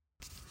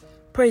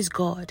Praise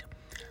God.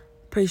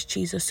 Praise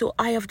Jesus. So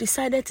I have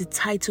decided to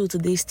title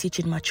today's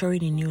teaching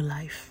Maturing in New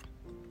Life.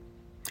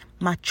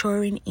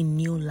 Maturing in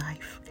New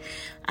Life.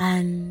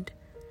 And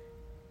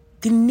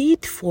the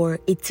need for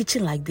a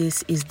teaching like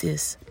this is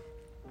this.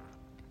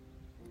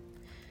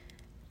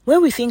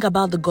 When we think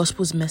about the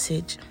gospel's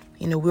message,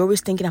 we're always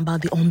thinking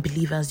about the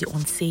unbelievers, the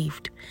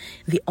unsaved.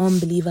 The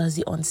unbelievers,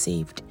 the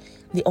unsaved.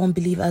 The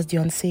unbelievers, the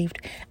unsaved.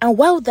 And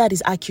while that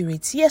is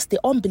accurate, yes, the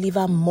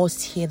unbeliever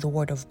must hear the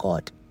word of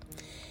God.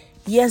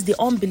 Yes, the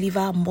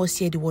unbeliever must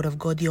hear the word of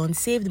God. The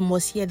unsaved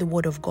must hear the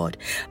word of God.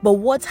 But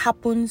what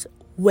happens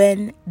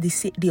when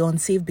the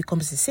unsaved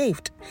becomes the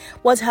saved?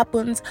 What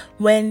happens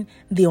when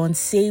the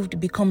unsaved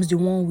becomes the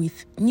one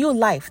with new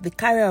life, the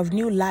carrier of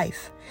new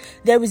life?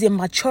 There is a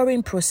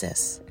maturing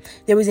process.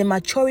 There is a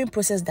maturing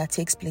process that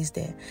takes place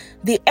there.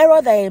 The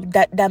error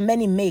that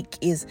many make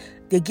is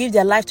they give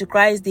their life to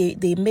Christ,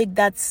 they make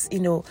that,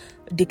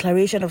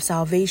 declaration of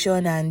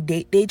salvation, and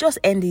they just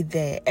end it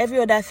there. Every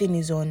other thing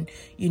is on,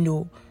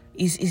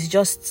 is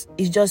just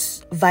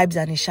vibes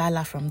and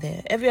inshallah from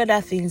there. Every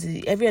other thing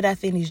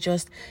is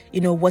just,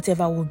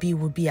 whatever will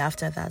be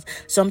after that.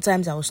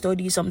 Sometimes I will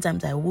study,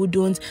 sometimes I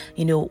wouldn't,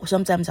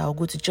 sometimes I will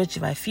go to church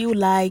if I feel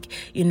like,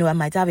 I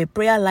might have a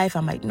prayer life,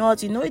 I might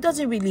not, it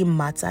doesn't really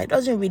matter. It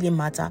doesn't really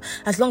matter.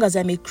 As long as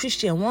I'm a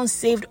Christian, once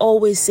saved,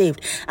 always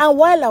saved. And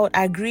while I would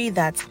agree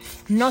that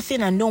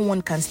nothing and no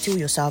one can steal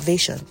your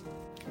salvation,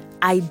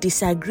 I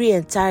disagree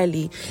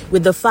entirely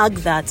with the fact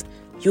that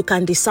you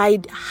can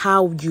decide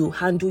how you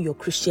handle your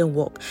Christian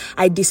walk.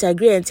 I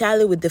disagree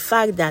entirely with the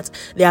fact that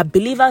there are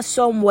believers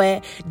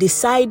somewhere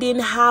deciding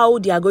how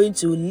they are going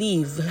to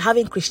live,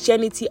 having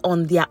Christianity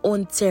on their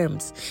own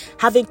terms.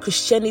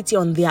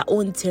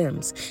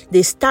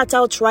 They start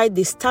out right.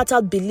 They start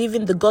out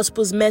believing the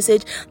gospel's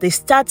message. They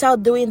start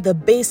out doing the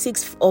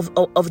basics of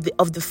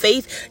the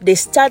faith. They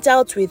start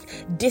out with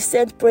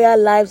decent prayer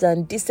lives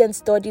and decent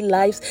study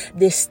lives.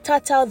 They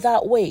start out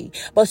that way.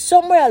 But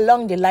somewhere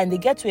along the line, they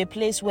get to a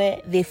place where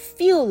they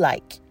feel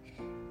like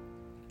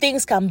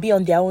things can be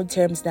on their own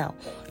terms now.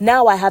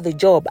 Now I have a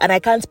job and I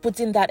can't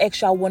put in that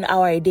extra 1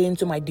 hour a day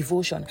into my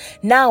devotion.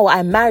 Now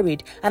I'm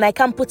married and I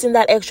can't put in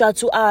that extra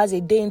 2 hours a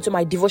day into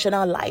my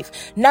devotional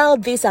life. Now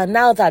this and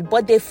now that.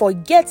 But they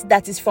forget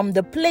that it's from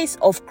the place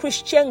of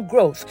Christian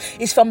growth.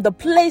 It's from the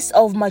place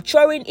of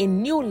maturing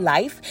in new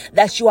life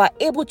that you are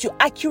able to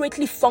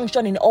accurately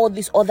function in all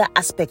these other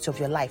aspects of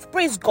your life.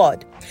 Praise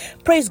God.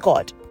 Praise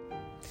God.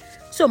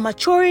 So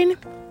maturing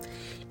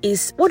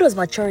is, what does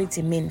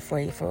maturity mean for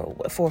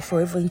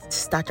even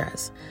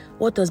starters?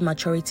 What does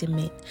maturity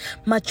mean?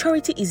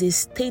 Maturity is a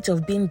state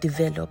of being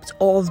developed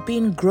or of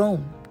being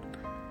grown,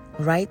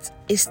 right?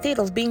 A state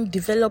of being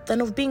developed and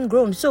of being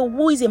grown. So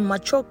who is a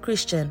mature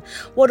Christian?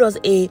 What does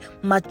a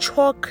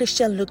mature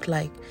Christian look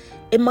like?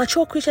 A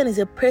mature Christian is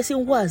a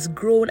person who has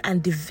grown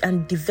and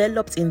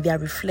developed in their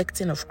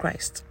reflecting of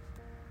Christ.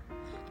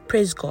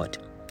 Praise God.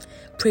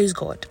 Praise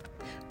God.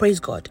 Praise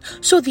God.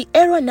 So the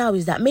error now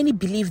is that many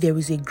believe there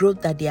is a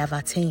growth that they have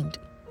attained,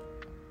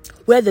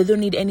 where they don't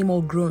need any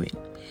more growing.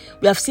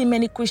 We have seen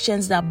many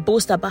Christians that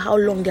boast about how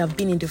long they have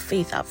been in the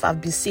faith.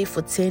 I've been saved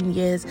for 10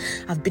 years.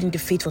 I've been in the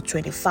faith for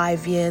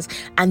 25 years.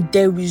 And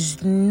there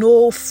is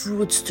no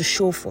fruits to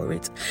show for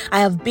it. I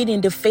have been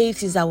in the faith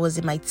since I was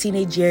in my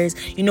teenage years.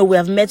 We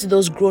have met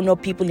those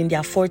grown-up people in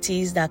their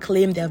 40s that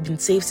claim they have been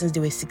saved since they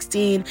were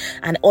 16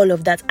 and all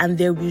of that. And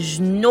there's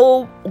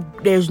no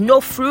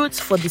fruits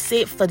for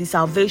the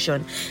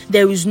salvation.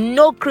 There is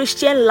no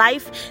Christian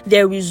life.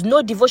 There is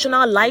no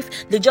devotional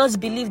life. They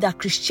just believe that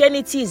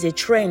Christianity is a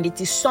trend.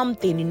 It is something,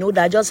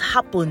 that just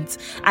happens.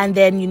 And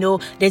then,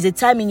 there's a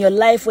time in your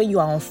life when you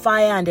are on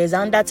fire and there's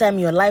another time in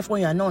your life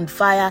when you are not on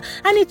fire.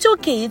 And it's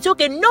okay. It's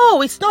okay.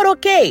 No, it's not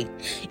okay.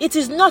 It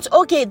is not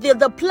okay.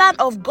 The plan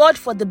of God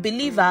for the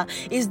believer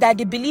is that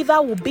the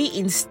believer will be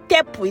in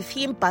step with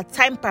him per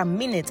time, per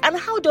minute. And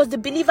how does the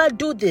believer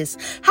do this?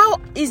 How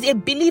is a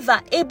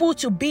believer able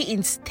to be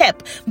in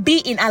step, be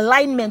in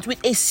alignment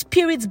with a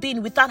spirit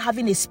being without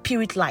having a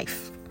spirit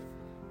life?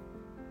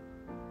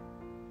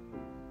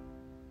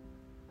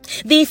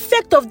 The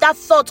effect of that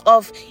thought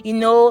of,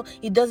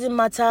 it doesn't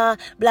matter,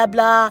 blah,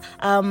 blah,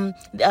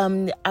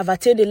 I've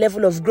attained a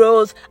level of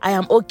growth, I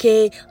am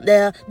okay.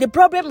 The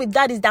problem with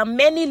that is that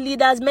many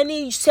leaders,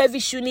 many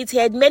service unit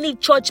heads, many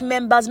church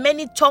members,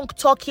 many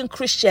tongue-talking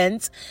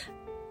Christians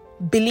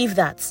believe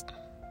that.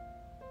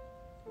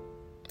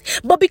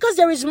 But because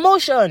there is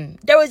motion,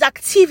 there is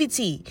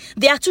activity,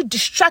 they are too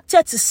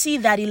distracted to see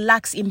that it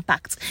lacks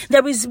impact.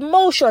 There is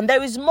motion.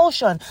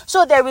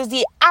 So there is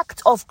the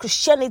act of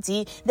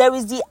Christianity. There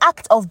is the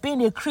act of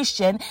being a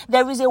Christian.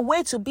 There is a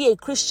way to be a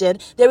Christian.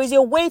 There is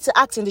a way to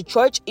act in the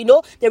church.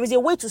 There is a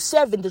way to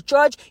serve in the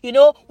church.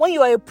 When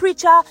you are a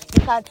preacher,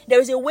 there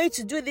is a way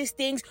to do these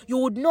things. You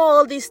would know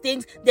all these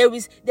things. There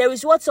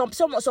is what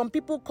some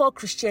people call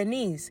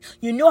Christianese.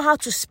 You know how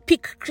to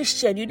speak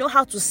Christian. You know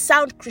how to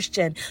sound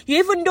Christian. You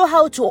even even know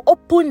how to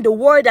open the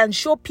word and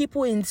show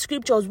people in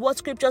scriptures what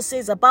scripture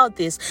says about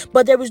this,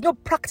 but there is no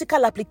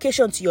practical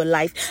application to your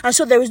life, and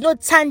so there is no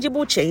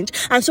tangible change,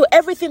 and so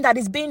everything that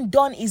is being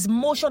done is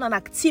motion and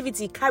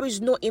activity,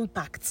 carries no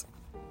impact.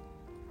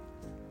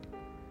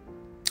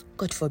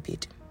 God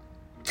forbid.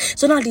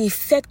 So now the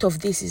effect of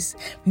this is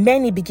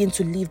many begin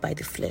to live by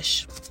the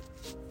flesh.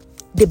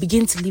 They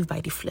begin to live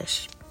by the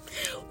flesh.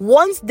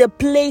 Once the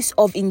place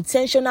of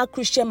intentional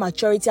Christian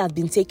maturity has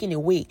been taken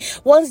away,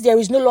 once there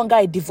is no longer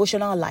a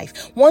devotional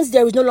life, once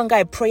there is no longer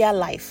a prayer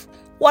life,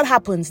 what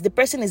happens? The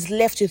person is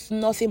left with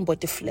nothing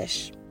but the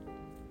flesh.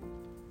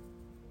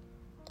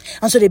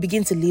 And so they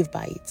begin to live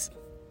by it.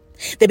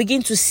 They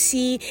begin to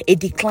see a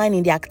decline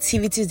in the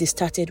activities they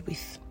started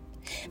with,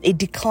 a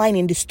decline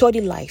in the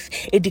study life,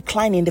 a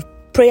decline in the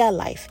prayer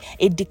life,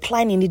 a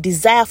decline in the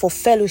desire for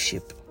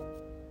fellowship.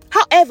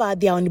 However,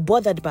 they are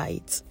unbothered by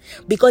it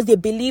because they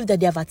believe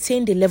that they have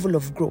attained a level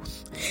of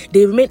growth.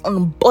 They remain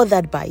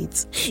unbothered by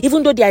it,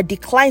 even though there are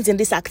declines in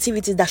these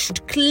activities that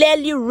should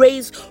clearly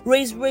raise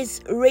red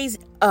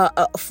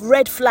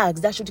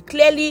flags. That should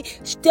clearly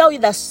tell you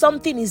that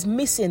something is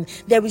missing.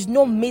 There is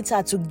no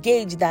meter to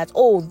gauge that.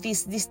 Oh,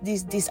 this.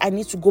 I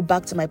need to go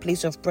back to my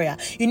place of prayer.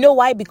 You know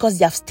why? Because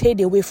they have stayed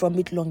away from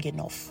it long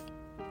enough,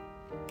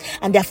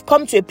 and they have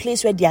come to a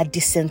place where they are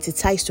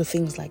desensitized to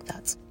things like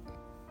that.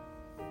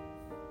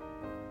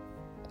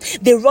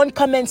 They run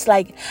comments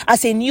like,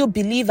 as a new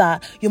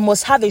believer, you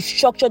must have a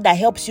structure that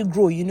helps you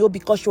grow,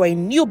 because you're a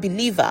new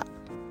believer.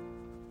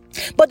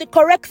 But the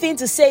correct thing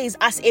to say is,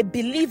 as a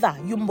believer,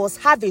 you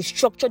must have a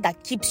structure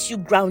that keeps you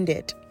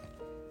grounded,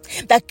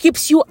 that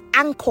keeps you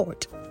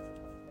anchored.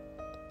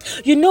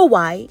 You know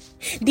why?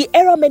 The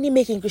error many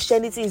make in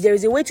Christianity is there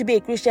is a way to be a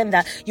Christian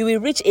that you will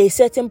reach a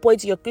certain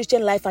point in your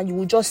Christian life and you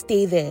will just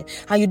stay there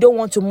and you don't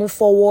want to move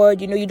forward.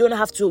 You don't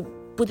have to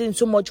put in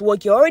so much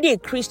work. You're already a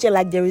Christian,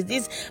 like there is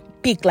this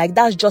peak, like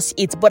that's just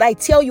it. But I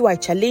tell you, I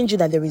challenge you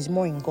that there is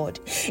more in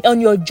God.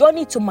 On your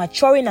journey to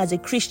maturing as a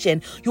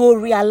Christian, you will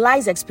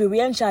realize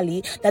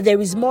experientially that there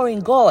is more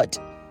in God.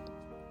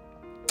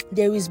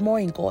 There is more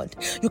in God.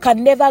 You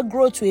can never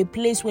grow to a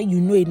place where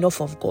you know enough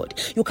of God.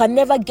 You can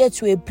never get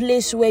to a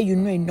place where you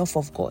know enough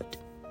of God.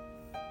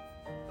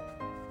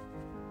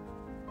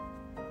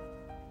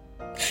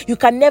 You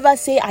can never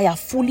say, I have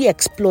fully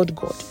explored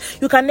God.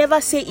 You can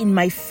never say, in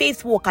my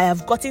faith walk, I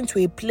have gotten to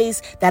a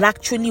place that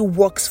actually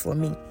works for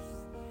me.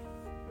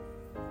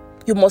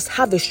 You must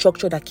have a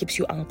structure that keeps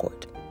you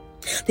anchored.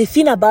 The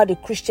thing about the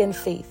Christian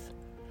faith,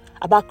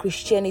 about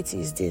Christianity,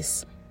 is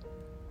this.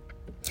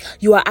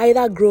 You are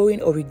either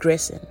growing or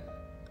regressing.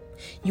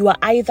 You are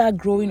either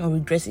growing or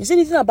regressing. You see,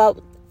 the thing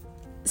about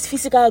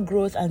physical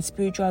growth and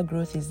spiritual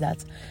growth is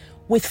that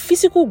with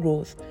physical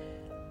growth,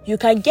 you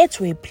can get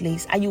to a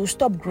place and you will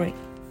stop growing.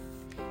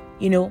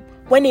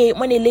 When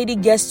a lady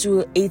gets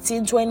to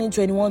 18, 20,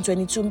 21,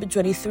 22,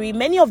 23,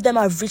 many of them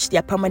have reached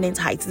their permanent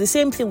height. The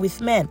same thing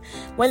with men.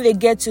 When they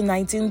get to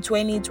 19,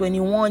 20,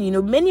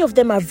 21, many of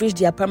them have reached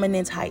their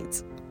permanent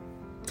height.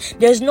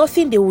 There's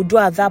nothing they will do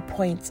at that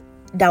point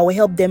that will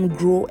help them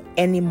grow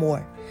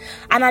anymore.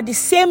 And at the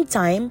same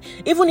time,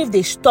 even if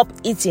they stop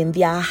eating,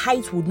 their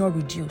height would not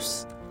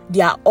reduce.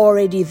 They are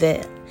already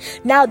there.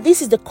 Now,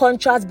 this is the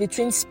contrast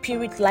between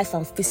spirit life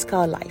and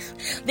physical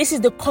life. This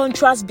is the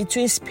contrast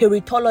between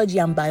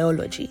spiritology and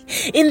biology.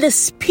 In the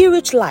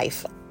spirit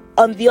life,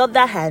 on the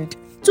other hand,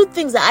 two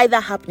things are either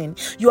happening.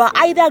 You are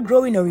either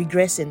growing or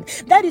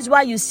regressing. That is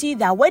why you see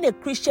that when a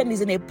Christian is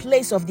in a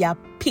place of their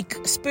peak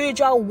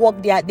spiritual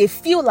walk, they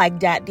feel like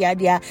they are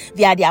their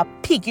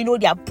peak.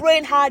 They are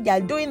praying hard, they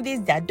are doing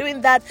this, they are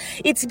doing that.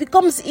 It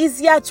becomes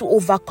easier to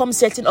overcome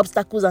certain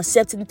obstacles and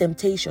certain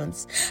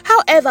temptations.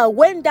 However,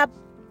 when that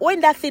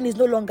thing is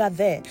no longer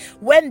there,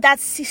 when that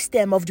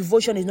system of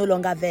devotion is no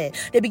longer there,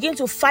 they begin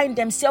to find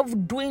themselves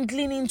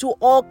dwindling into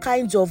all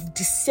kinds of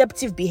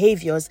deceptive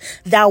behaviors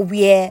that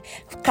were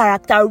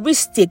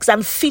characteristics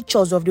and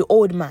features of the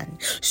old man.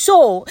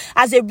 So,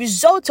 as a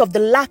result of the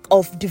lack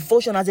of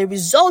devotion, as a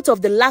result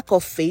of the lack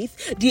of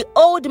faith, the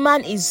old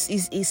man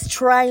is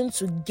trying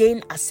to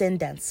gain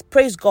ascendance.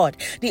 Praise God.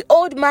 The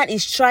old man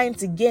is trying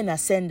to gain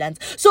ascendance.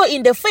 So,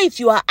 in the faith,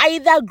 you are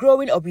either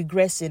growing or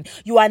regressing.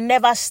 You are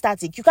never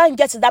static. You can't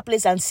get to that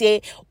place and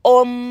say,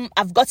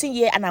 I've gotten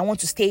here and I want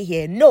to stay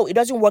here. No, it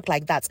doesn't work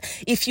like that.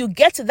 If you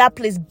get to that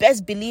place,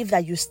 best believe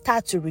that you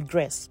start to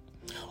regress.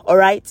 All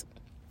right?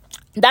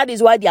 That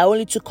is why there are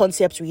only two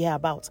concepts we hear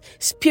about: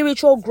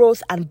 spiritual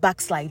growth and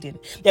backsliding.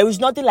 There is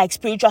nothing like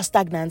spiritual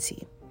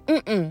stagnancy.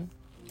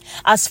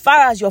 As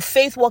far as your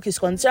faith walk is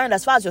concerned,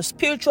 as far as your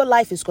spiritual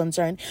life is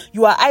concerned,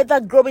 you are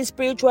either growing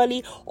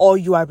spiritually or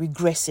you are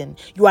regressing.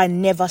 You are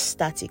never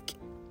static.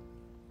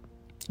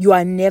 You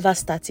are never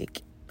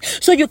static.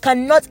 So you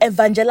cannot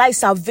evangelize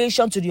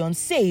salvation to the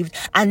unsaved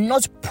and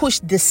not push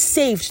the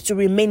saved to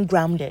remain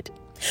grounded.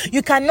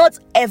 You cannot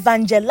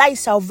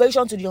evangelize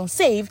salvation to the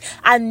unsaved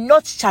and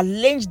not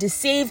challenge the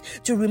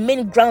saved to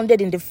remain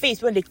grounded in the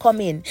faith when they come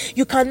in.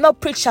 You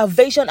cannot preach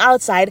salvation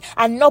outside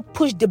and not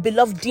push the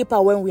beloved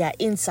deeper when we are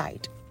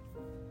inside.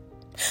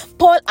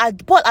 Paul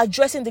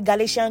addressing the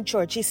Galatian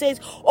church, he says,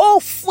 "Oh,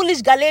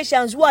 foolish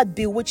Galatians, who had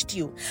bewitched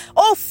you?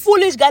 Oh,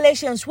 foolish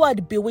Galatians, who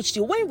had bewitched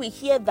you?" When we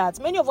hear that,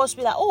 many of us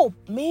feel like, "Oh,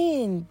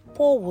 man,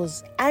 Paul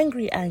was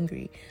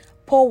angry.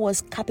 Paul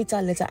was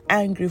capital letter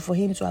angry for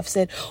him to have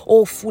said,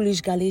 'Oh,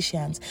 foolish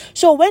Galatians.'"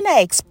 So when I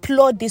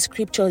explored this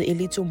scripture a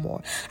little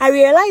more, I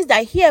realized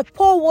that here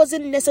Paul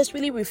wasn't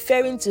necessarily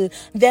referring to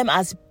them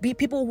as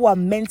people who are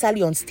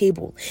mentally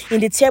unstable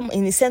in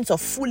the sense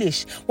of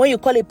foolish. When you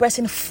call a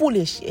person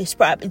foolish, it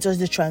was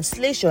the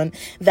translation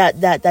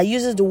that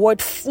uses the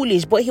word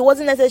foolish, but he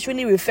wasn't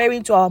necessarily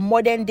referring to our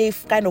modern day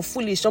kind of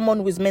foolish, someone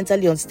who is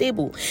mentally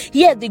unstable.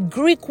 Here the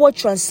Greek word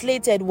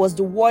translated was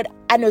the word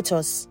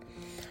anotos.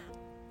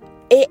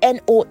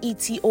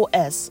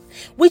 Anoetos,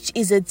 which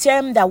is a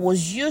term that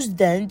was used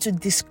then to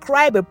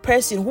describe a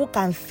person who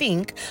can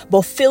think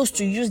but fails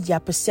to use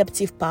their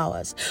perceptive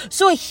powers.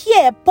 So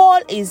here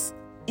Paul is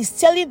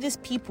telling these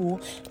people,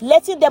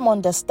 letting them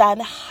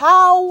understand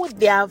how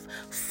they have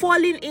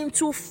fallen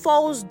into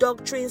false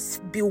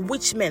doctrines,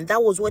 bewitchment.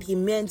 That was what he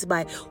meant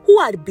by who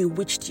had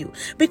bewitched you.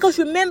 Because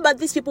remember,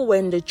 these people were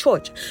in the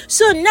church.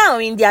 So now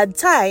in their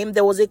time,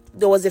 there was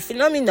a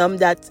phenomenon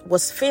that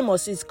was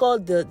famous. It's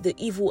called the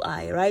evil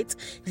eye, right?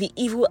 The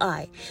evil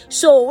eye.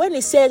 So when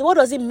he said, what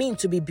does it mean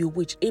to be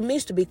bewitched? It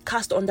means to be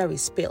cast under a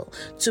spell,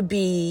 to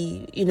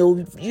be,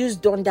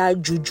 used under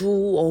juju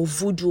or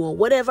voodoo or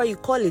whatever you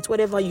call it,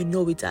 whatever you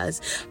know it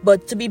as.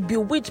 But to be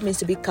bewitched means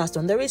to be cast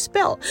under a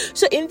spell.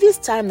 So in this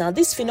time now,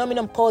 this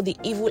phenomenon called the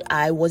evil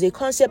eye was a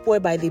concept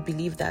whereby they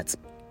believe that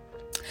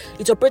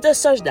it operated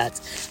such that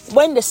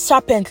when the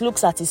serpent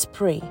looks at his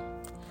prey,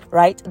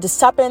 right? The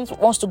serpent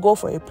wants to go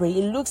for a prey.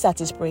 He looks at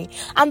his prey.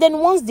 And then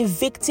once the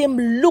victim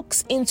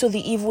looks into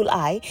the evil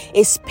eye,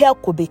 a spell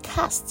could be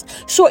cast.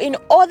 So in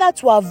order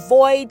to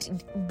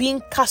avoid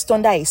being cast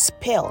under a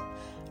spell,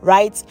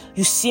 right,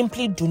 you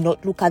simply do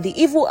not look at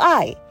the evil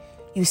eye.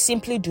 You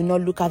simply do not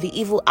look at the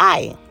evil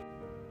eye.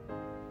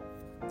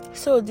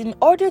 So in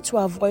order to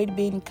avoid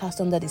being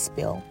cast under the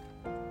spell,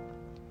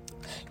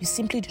 you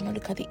simply do not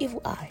look at the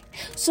evil eye.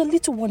 So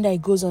little wonder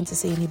it goes on to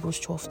say in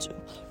Hebrews 12:2,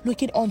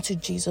 looking unto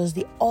Jesus,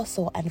 the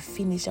author and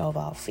finisher of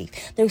our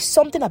faith. There is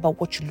something about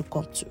what you look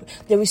up to.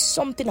 There is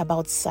something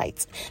about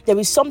sight. There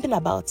is something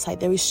about sight.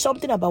 There is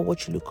something about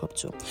what you look up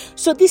to.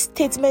 So this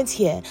statement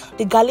here,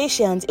 the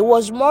Galatians, it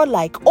was more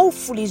like, "Oh,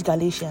 foolish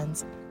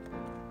Galatians,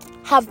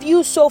 have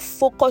you so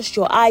focused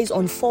your eyes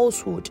on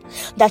falsehood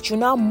that you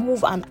now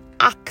move and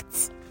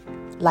act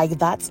like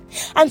that?"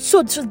 And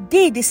so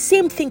today the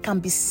same thing can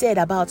be said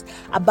about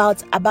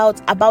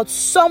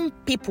some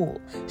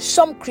people,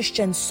 some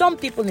Christians, some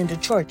people in the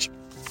church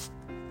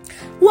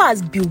who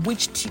has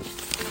bewitched you,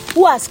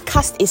 who has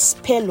cast a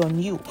spell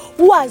on you,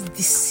 who has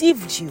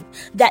deceived you,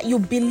 that you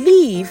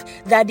believe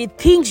that the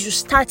things you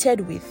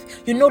started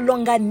with, you no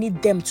longer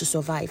need them to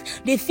survive.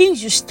 The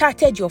things you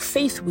started your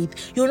faith with,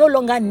 you no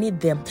longer need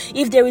them.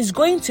 If there is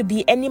going to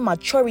be any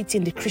maturity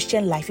in the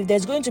Christian life, if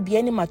there's going to be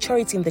any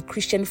maturity in the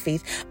Christian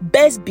faith,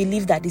 best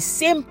believe that the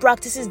same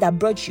practices that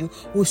brought you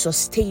will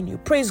sustain you.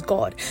 Praise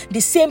God.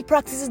 The same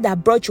practices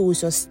that brought you will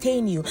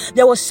sustain you.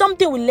 There was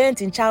something we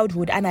learned in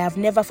childhood and I have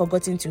never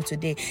forgotten till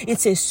today.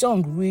 It's a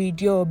song,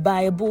 read your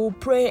Bible,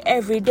 pray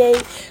every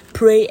day,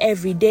 pray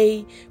every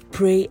day,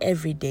 pray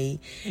every day.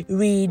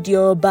 Read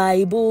your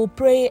Bible,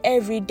 pray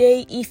every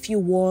day if you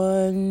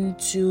want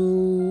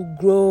to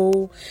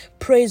grow.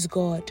 Praise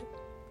God.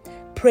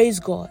 Praise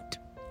God.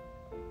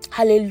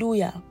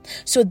 Hallelujah.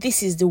 So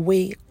this is the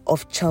way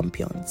of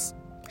champions.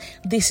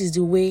 This is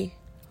the way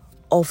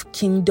of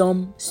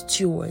kingdom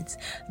stewards.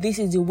 This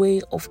is the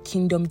way of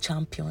kingdom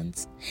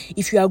champions.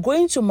 If you are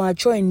going to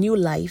mature in new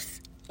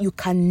life, you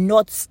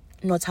cannot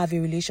not have a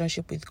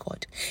relationship with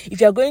God.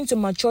 If you are going to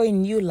mature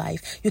in new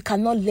life, you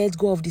cannot let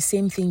go of the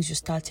same things you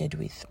started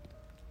with.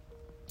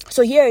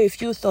 So here are a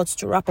few thoughts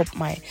to wrap up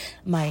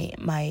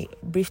my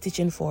brief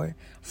teaching for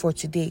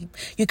today.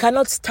 You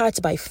cannot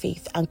start by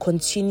faith and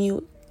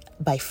continue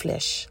by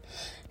flesh.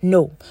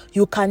 No,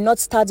 you cannot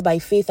start by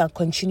faith and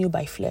continue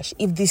by flesh.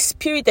 If the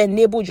Spirit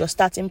enabled your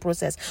starting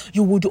process,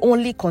 you would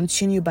only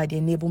continue by the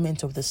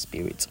enablement of the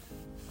Spirit.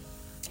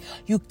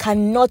 You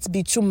cannot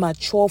be too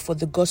mature for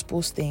the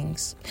gospel's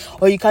things,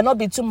 or you cannot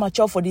be too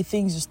mature for the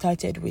things you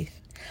started with.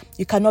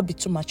 You cannot be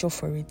too mature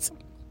for it.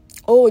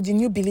 Oh, the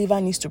new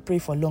believer needs to pray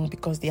for long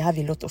because they have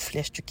a lot of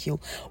flesh to kill.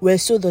 Well,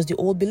 so does the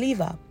old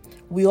believer.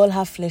 We all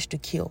have flesh to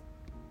kill.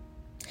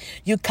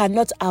 You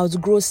cannot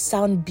outgrow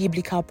sound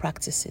biblical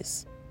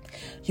practices.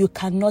 You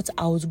cannot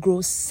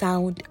outgrow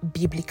sound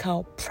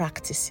biblical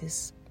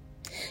practices.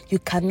 You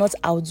cannot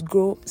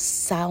outgrow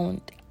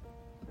sound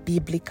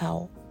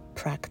biblical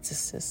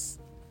practices.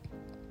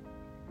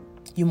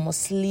 You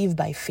must live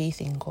by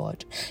faith in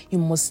God. You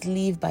must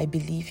live by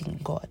believing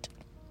God.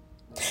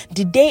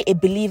 The day a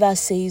believer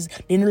says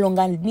they no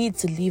longer need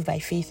to live by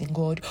faith in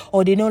God,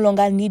 or they no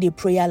longer need a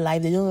prayer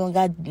life, they no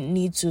longer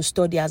need to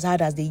study as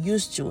hard as they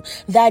used to,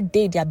 that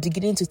day they are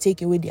beginning to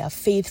take away their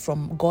faith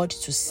from God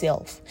to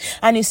self.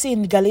 And you see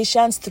in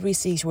Galatians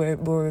 3:6,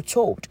 we're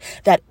told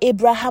that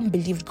Abraham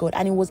believed God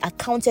and it was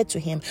accounted to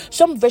him.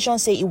 Some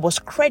versions say it was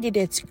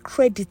credited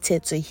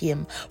to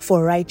him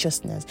for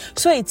righteousness.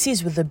 So it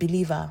is with the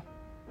believer.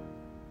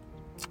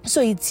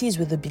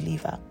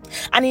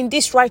 And in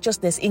this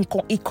righteousness,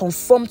 it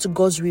conformed to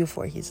God's will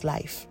for his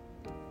life.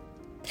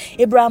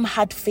 Abraham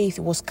had faith,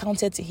 it was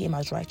counted to him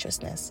as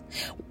righteousness.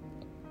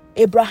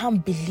 Abraham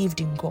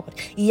believed in God.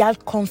 He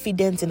had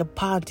confidence in the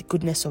power and the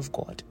goodness of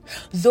God.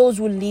 Those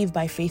who live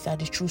by faith are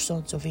the true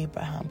sons of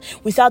Abraham.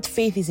 Without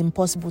faith, it's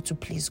impossible to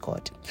please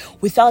God.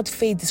 Without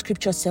faith, the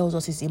scripture tells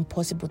us it's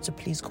impossible to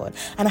please God.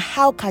 And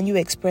how can you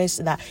express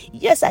that?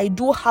 Yes, I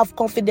do have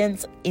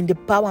confidence in the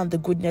power and the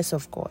goodness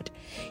of God.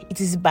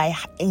 It is by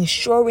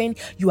ensuring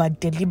you are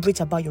deliberate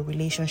about your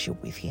relationship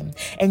with Him.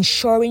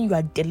 Ensuring you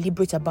are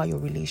deliberate about your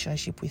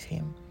relationship with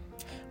Him.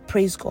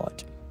 Praise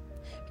God.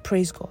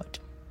 Praise God.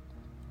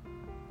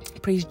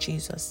 Praise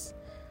Jesus.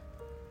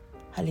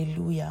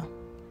 Hallelujah.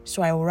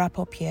 So I will wrap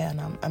up here, and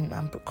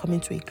I'm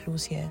coming to a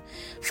close here.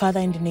 Father,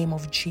 in the name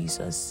of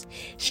Jesus,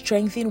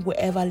 strengthen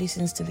whoever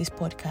listens to this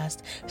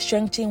podcast,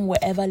 strengthen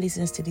whoever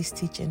listens to this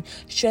teaching,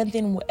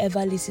 strengthen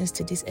whoever listens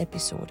to this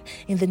episode.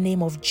 In the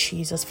name of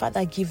Jesus,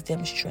 Father, give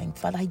them strength.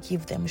 Father,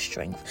 give them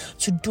strength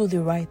to do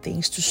the right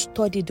things, to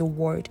study the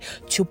word,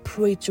 to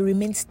pray, to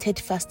remain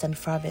steadfast and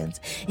fervent.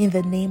 In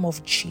the name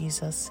of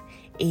Jesus,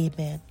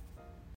 amen.